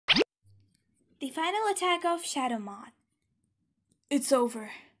The final attack of Shadow Moth. It's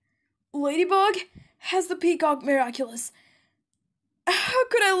over. Ladybug has the peacock miraculous. How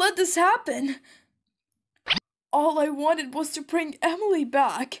could I let this happen? All I wanted was to bring Emily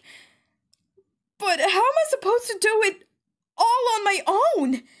back. But how am I supposed to do it all on my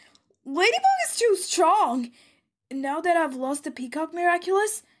own? Ladybug is too strong. And now that I've lost the peacock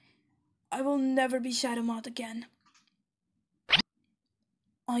miraculous, I will never be Shadow Moth again.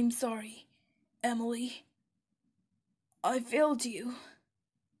 I'm sorry, Emily. I failed you.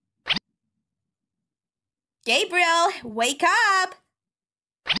 Gabriel, wake up!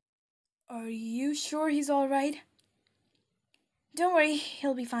 Are you sure he's alright? Don't worry,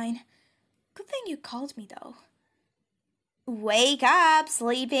 he'll be fine. Good thing you called me, though. Wake up,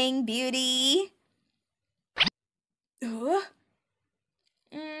 Sleeping Beauty!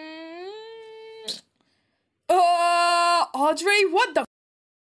 Audrey, what the?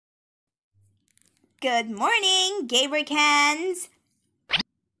 Good morning, Gabricans!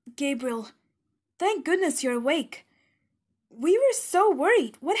 Gabriel, thank goodness you're awake. We were so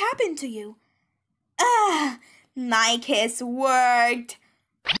worried. What happened to you? My kiss worked.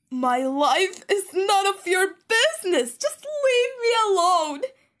 My life is none of your business. Just leave me alone.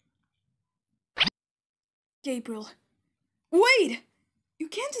 Gabriel, wait! You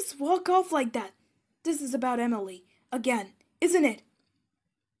can't just walk off like that. This is about Emily. Again, isn't it?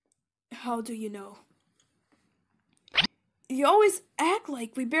 How do you know? You always act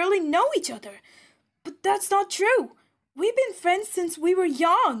like we barely know each other. But that's not true. We've been friends since we were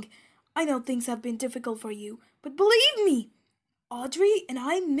young. I know things have been difficult for you, but believe me, Audrey and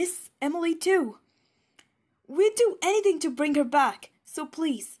I miss Emily too. We'd do anything to bring her back, so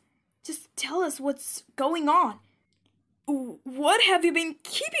please, just tell us what's going on. What have you been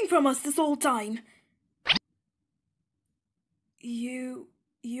keeping from us this whole time?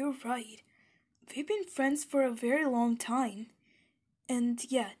 You're right. We've been friends for a very long time. And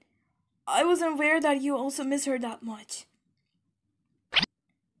yet, I wasn't aware that you also miss her that much.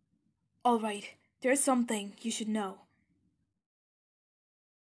 Alright, there's something you should know.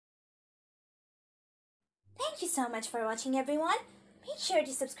 Thank you so much for watching, everyone. Make sure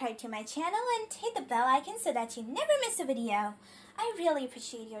to subscribe to my channel and hit the bell icon so that you never miss a video. I really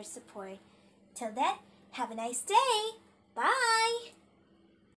appreciate your support. Till then, have a nice day. Bye!